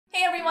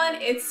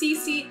everyone, it's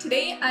CC.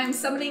 Today I'm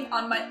summoning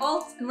on my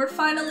ult and we're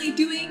finally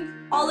doing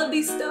all of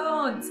these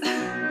stones.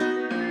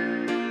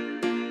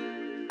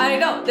 I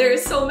know,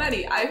 there's so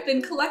many. I've been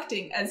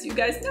collecting, as you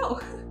guys know.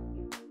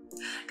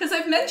 Because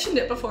I've mentioned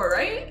it before,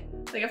 right?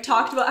 Like I've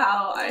talked about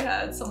how I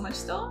had so much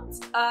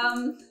stones.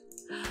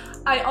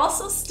 I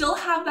also still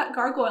have that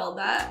gargoyle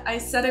that I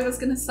said I was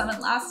gonna summon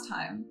last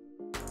time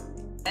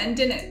and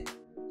didn't.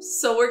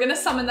 So we're gonna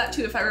summon that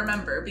too if I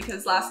remember,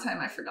 because last time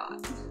I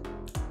forgot.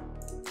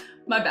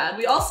 My bad.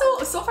 We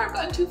also, so far I've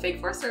gotten 2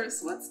 fake 4-stars.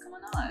 What's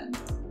going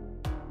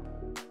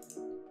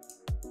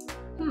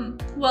on?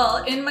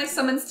 Well, in my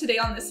summons today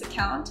on this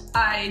account,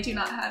 I do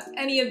not have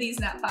any of these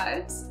nat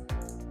 5s.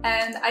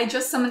 And I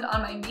just summoned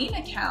on my main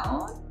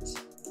account.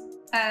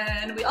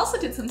 And we also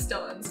did some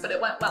stones, but it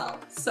went well.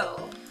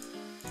 So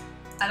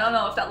I don't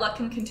know if that luck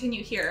can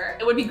continue here.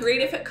 It would be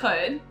great if it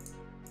could,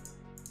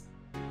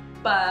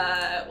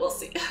 but we'll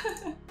see.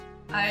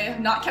 I have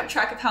not kept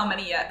track of how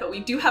many yet, but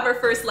we do have our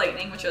first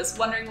lightning, which I was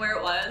wondering where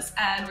it was,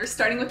 and we're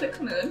starting with the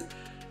Kamoon,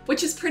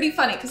 which is pretty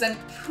funny because I'm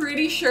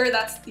pretty sure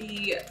that's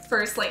the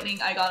first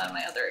lightning I got on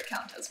my other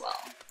account as well.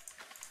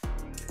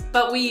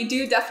 But we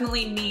do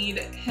definitely need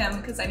him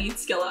because I need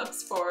skill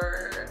ups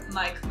for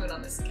my Kamoon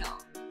on this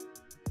account.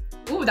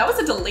 Ooh, that was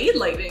a delayed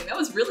lightning. That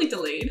was really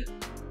delayed.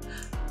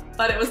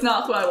 But it was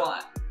not who I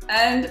want.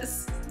 And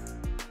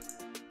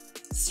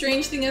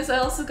strange thing is I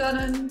also got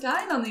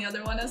Undyne on the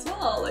other one as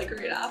well, like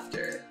right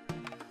after.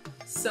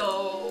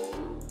 So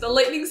the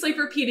lightning's like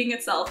repeating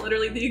itself,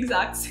 literally the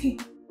exact same.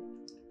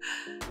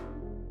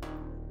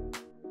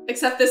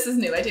 Except this is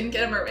new, I didn't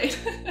get a mermaid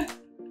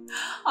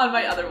on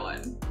my other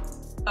one.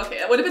 Okay,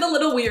 it would have been a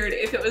little weird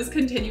if it was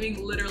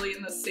continuing literally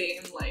in the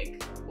same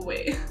like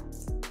way.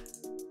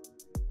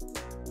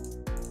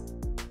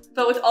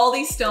 But with all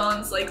these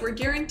stones, like we're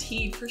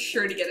guaranteed for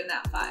sure to get a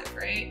nat 5,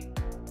 right?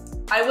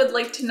 I would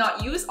like to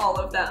not use all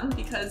of them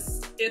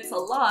because it's a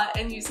lot,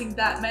 and using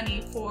that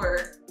many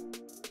for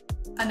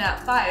a nat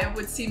 5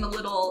 would seem a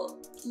little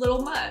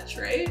much,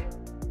 right?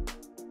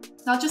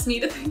 Not just me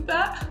to think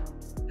that.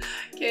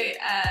 Okay,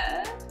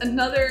 and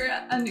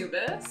another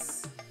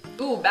Anubis.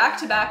 Ooh, back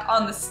to back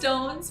on the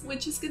stones,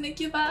 which is gonna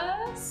give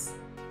us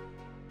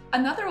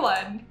another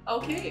one.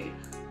 Okay.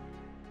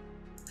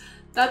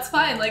 That's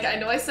fine, like I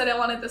know I said I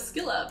wanted the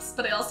skill ups,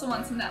 but I also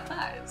want some nat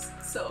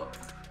 5s, so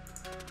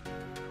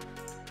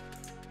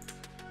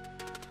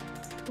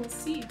we'll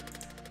see.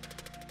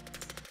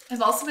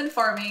 I've also been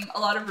farming a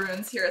lot of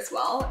runes here as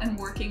well and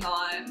working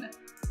on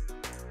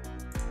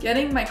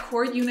getting my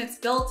core units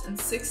built and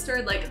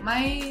 6-starred. Like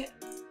my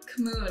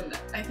Kamoon,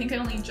 I think I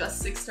only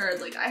just 6-starred.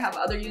 Like I have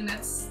other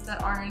units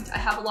that aren't. I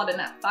have a lot of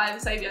nat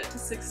 5s I've yet to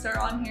 6-star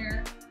on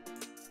here,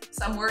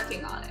 so I'm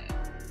working on it.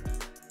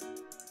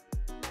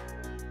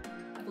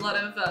 I have a lot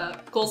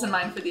of goals in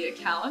mind for the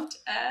account.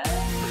 And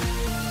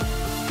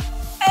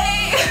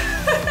hey!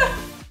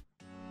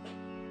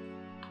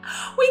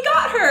 We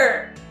got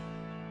her!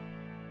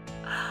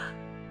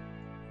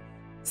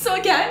 So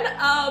again,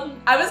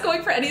 I was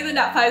going for any of the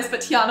nat 5s, but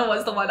Tiana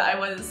was the one I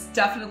was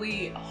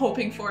definitely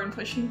hoping for and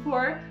pushing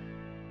for.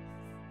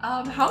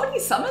 How many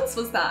summons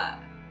was that?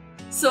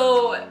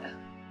 So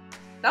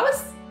that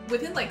was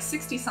within like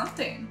 60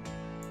 something.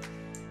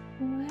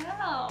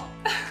 Wow.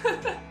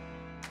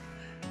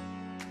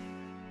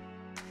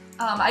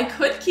 I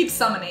could keep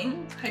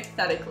summoning,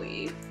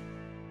 hypothetically,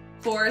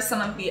 for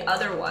some of the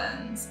other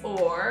ones,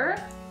 or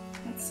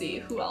let's see,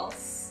 who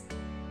else?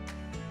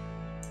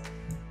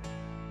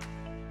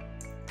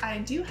 I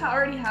do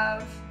already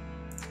have,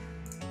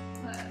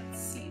 let's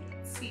see.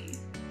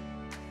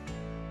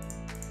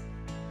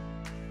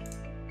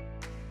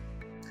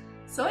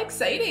 So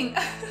exciting!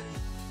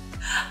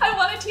 I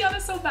wanted Tiana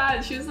so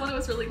bad, she was the one I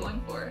was really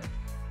going for.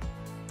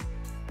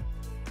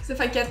 Because if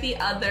I get the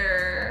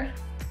other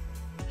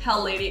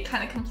Hell Lady, it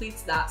kind of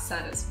completes that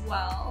set as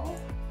well.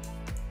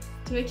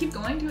 Do I keep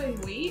going? Do I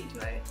wait?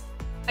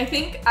 I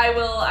think I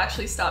will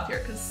actually stop here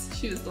because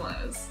she was the one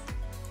I was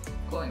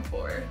going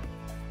for.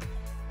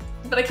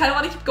 But I kind of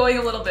want to keep going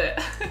a little bit.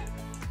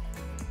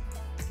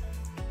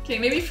 Okay,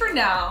 maybe for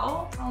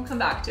now, I'll come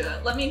back to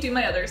it. Let me do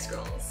my other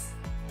scrolls.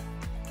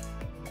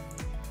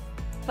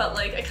 But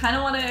like, I kind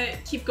of want to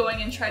keep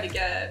going and try to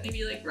get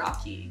maybe like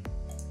Rocky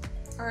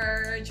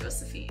or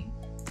Josephine.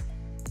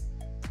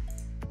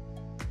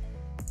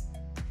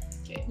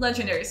 Okay,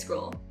 legendary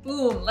scroll.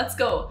 Boom, let's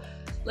go.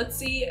 Let's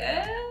see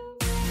if...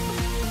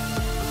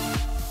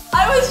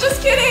 I was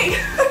just kidding!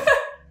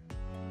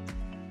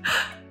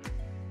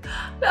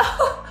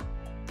 No.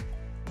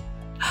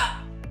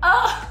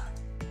 Oh.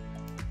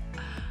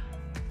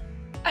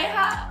 I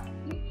have...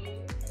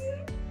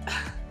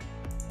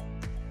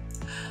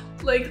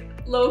 like,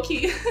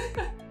 low-key.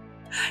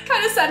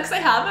 Kind of sad because I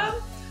have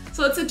him.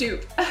 So it's a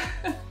dupe.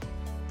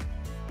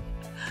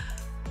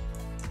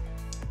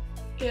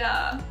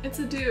 Yeah, it's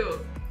a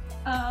dupe.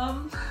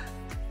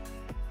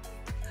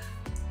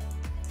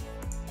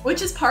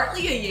 Which is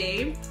partly a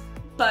yay,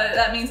 but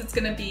that means it's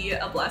gonna be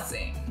a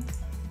blessing.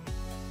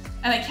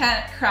 And I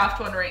can't craft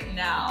one right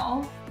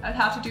now. I'd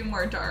have to do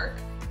more dark.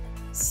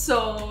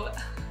 So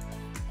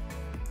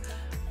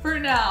for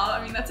now,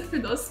 I mean, that's it for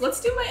those. So let's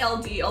do my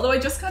LD, although I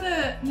just got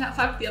a nat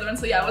 5 with the other one,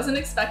 so yeah, I wasn't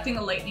expecting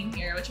a lightning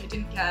here, which I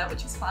didn't get,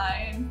 which is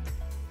fine.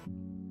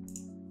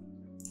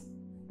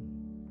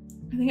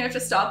 I think I have to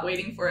stop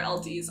waiting for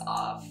LDs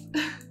off.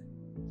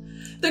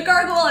 The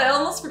gargoyle, I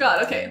almost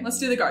forgot. Okay, let's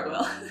do the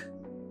gargoyle.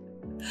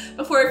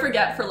 Before I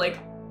forget for like,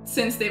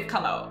 since they've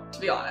come out,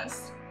 to be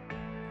honest.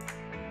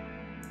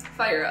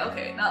 Fire,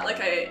 okay, not like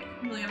I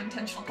really have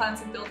intentional plans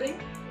of building.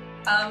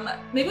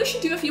 Maybe we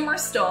should do a few more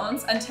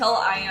stones until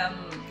I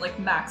am like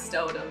maxed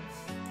out of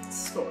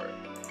store.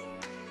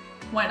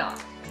 Why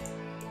not?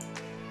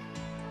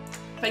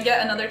 If I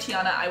get another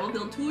Tiana, I will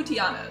build 2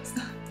 Tianas.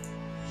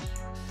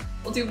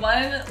 We'll do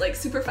one like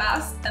super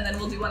fast and then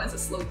we'll do one as a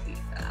slow thief.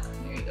 Ah,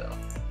 there you go.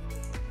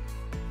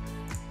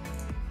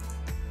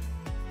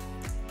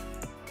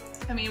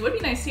 I mean, it would be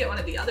nice to get one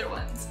of the other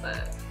ones,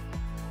 but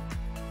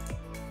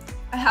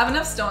I have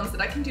enough stones that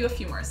I can do a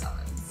few more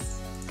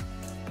summons.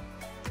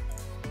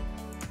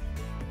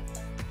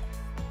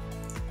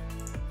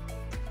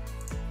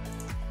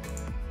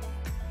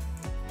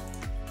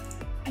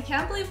 I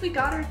can't believe we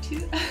got her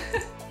too.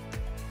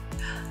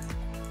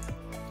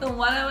 The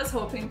one I was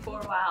hoping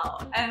for,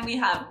 wow. And we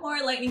have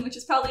more lightning, which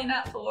is probably a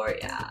nat 4,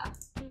 yeah.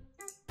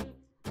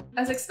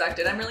 As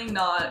expected, I'm really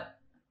not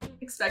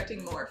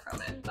expecting more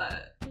from it,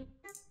 but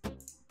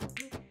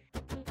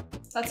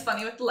that's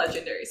funny with the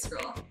legendary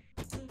scroll.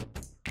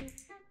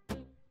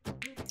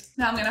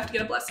 Now I'm gonna have to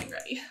get a blessing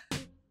ready.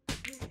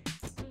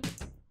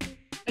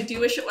 I do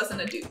wish it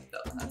wasn't a dupe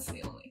though, that's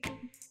the only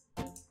thing.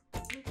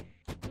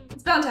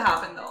 It's bound to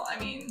happen though, I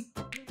mean,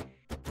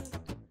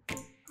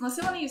 unless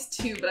I want to use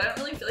 2, but I don't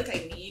really feel like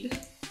I need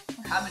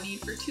or have a need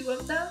for 2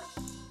 of them.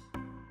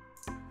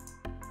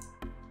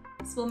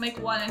 So we'll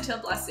make 1 into a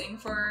blessing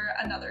for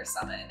another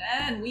summon,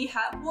 and we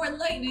have more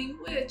lightning,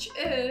 which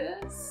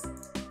is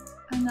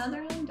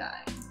another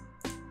Undyne.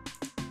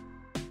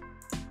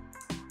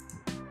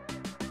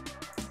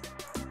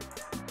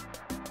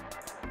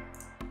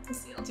 Let's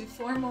see, I'll do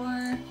 4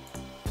 more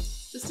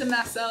just to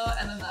max out,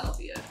 and then that'll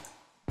be it.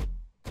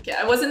 Okay,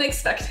 I wasn't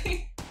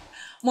expecting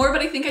more,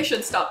 but I think I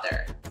should stop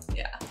there.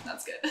 Yeah,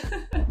 that's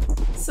good.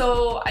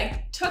 So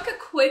I took a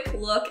quick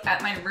look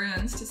at my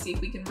runes to see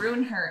if we can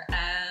rune her,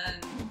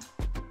 and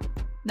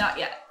not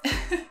yet.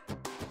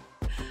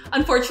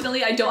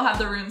 Unfortunately, I don't have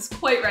the runes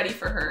quite ready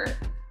for her,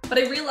 but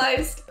I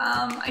realized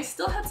I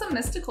still had some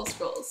mystical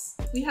scrolls.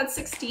 We had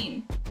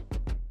 16.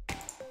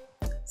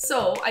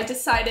 So I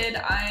decided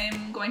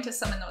I'm going to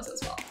summon those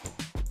as well.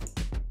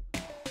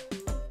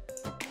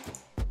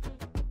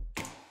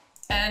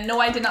 And no,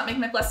 I did not make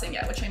my blessing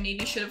yet, which I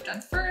maybe should have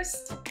done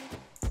first.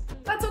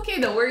 That's okay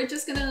though, we're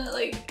just gonna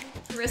like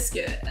risk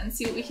it and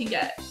see what we can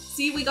get.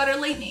 See, we got our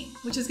lightning,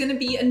 which is gonna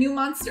be a new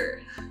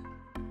monster.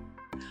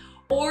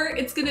 Or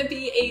it's gonna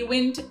be a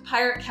wind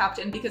pirate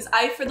captain because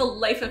I, for the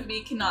life of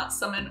me, cannot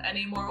summon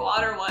any more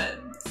water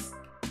ones.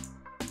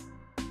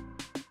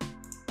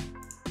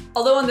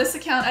 Although on this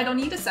account, I don't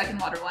need a second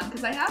water one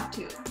because I have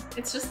to.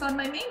 It's just on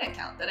my main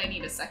account that I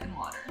need a second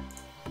water.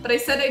 But I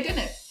said I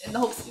didn't in the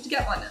hopes to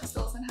get one, and it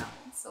still doesn't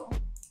happen, so.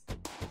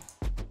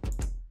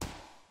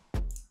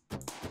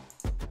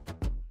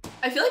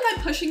 I feel like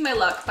I'm pushing my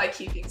luck by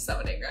keeping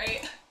summoning,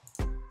 right?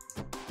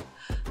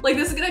 Like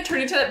this is gonna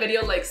turn into that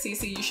video like,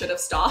 CC, you should have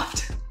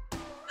stopped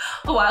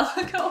a while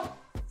ago.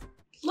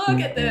 Look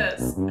at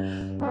this.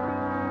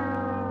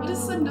 What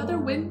is another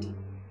wind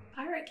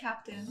pirate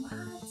captain?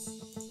 What?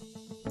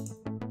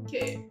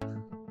 Okay.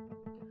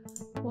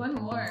 1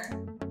 more.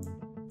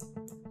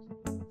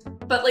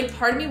 But like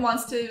part of me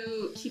wants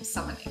to keep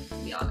summoning, to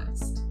be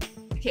honest.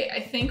 Okay,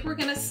 I think we're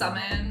gonna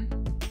summon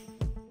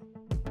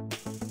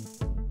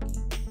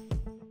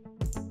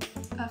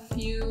a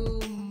few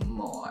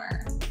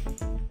more.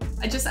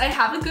 I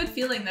have a good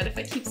feeling that if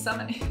I keep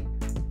summoning.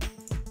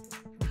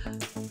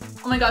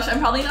 Oh my gosh, I'm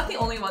probably not the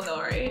only one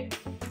though, right?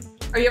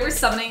 Are you ever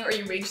summoning or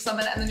you rage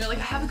summon and then you're like,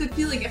 I have a good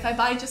feeling if I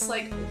buy just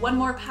like 1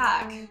 more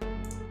pack.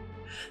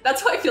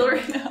 That's how I feel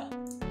right now.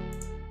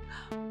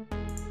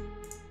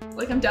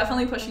 Like I'm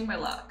definitely pushing my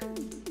luck.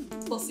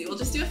 We'll see, we'll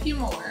just do a few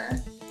more.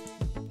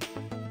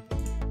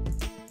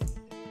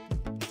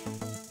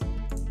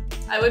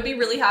 I would be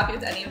really happy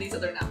with any of these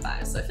other nat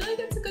 5s, so I feel like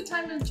it's a good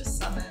time to just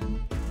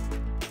summon.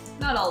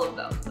 Not all of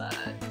them, but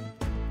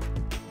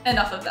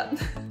enough of them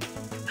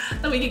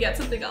that we could get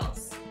something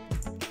else.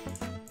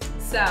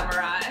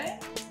 Samurai.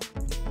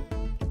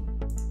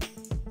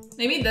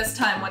 Maybe this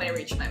time when I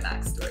reach my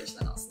max storage,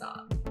 then I'll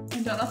stop. I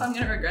don't know if I'm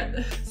gonna regret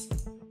this.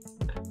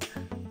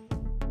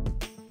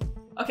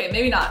 Okay,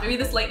 maybe not. Maybe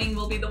this lightning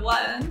will be the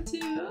one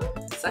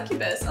to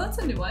Succubus. Oh, that's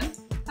a new one.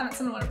 Haven't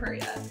summoned one of her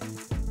yet.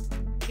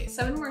 Okay,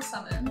 7 more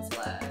summons.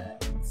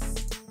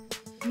 Let's...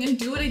 I'm gonna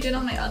do what I did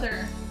on my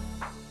other.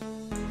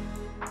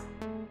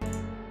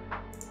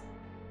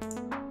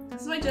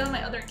 This is what I did on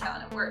my other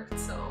account. It worked,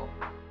 so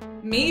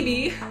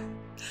maybe,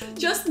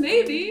 just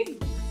maybe.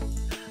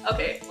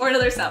 Okay, or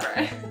another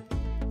samurai.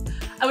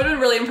 I would have been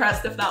really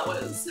impressed if that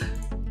was.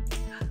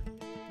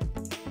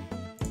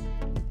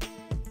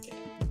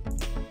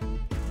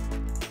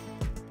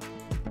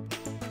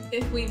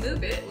 if we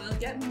move it, we'll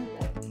get more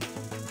lightning.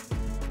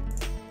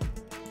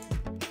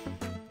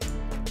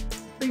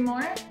 3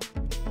 more.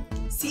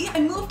 See, I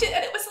moved it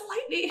and it was a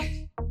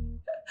lightning.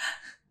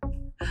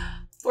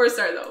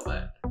 4-star though,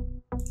 but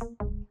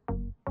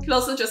it could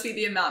also just be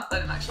the amount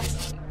that I'm actually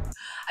summoning.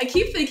 I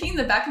keep thinking in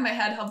the back of my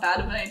head how bad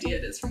of an idea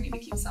it is for me to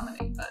keep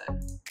summoning, but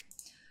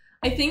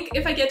I think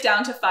if I get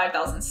down to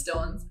 5,000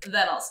 stones,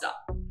 then I'll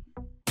stop.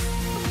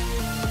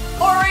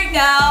 Or right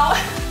now.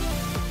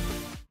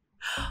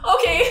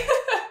 Okay.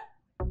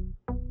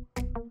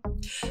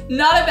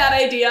 Not a bad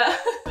idea.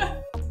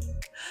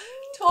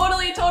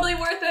 Totally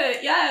worth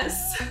it,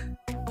 yes.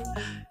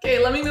 Okay,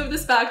 let me move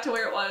this back to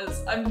where it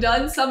was. I'm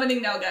done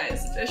summoning now,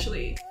 guys,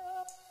 officially.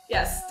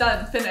 Yes,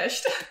 done,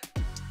 finished.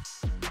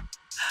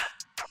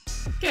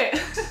 Okay.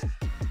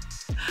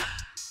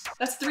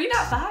 That's 3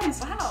 nat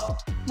 5s, wow.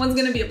 One's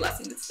gonna be a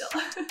blessing, but still.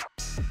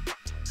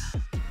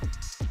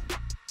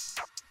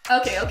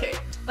 Okay.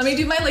 Let me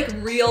do my like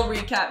real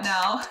recap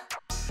now.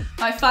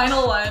 My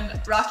final one,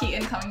 Rocky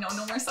incoming,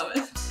 no more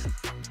summons.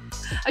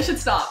 I should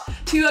stop.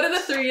 2 out of the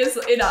 3 is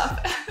enough.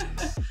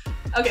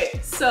 Okay,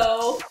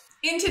 so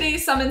in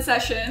today's summon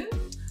session,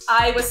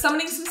 I was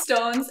summoning some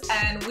stones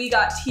and we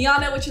got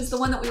Tiana, which is the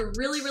one that we were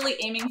really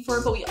aiming for,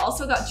 but we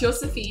also got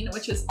Josephine,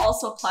 which is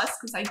also plus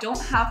because I don't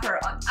have her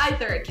on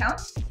either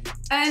account.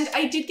 And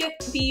I did get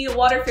the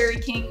Water Fairy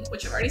King,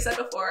 which I've already said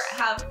before.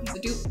 He's a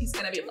dupe, he's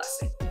gonna be a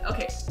blessing.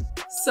 Okay,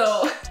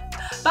 so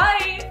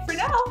bye for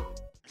now.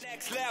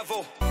 Next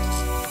level.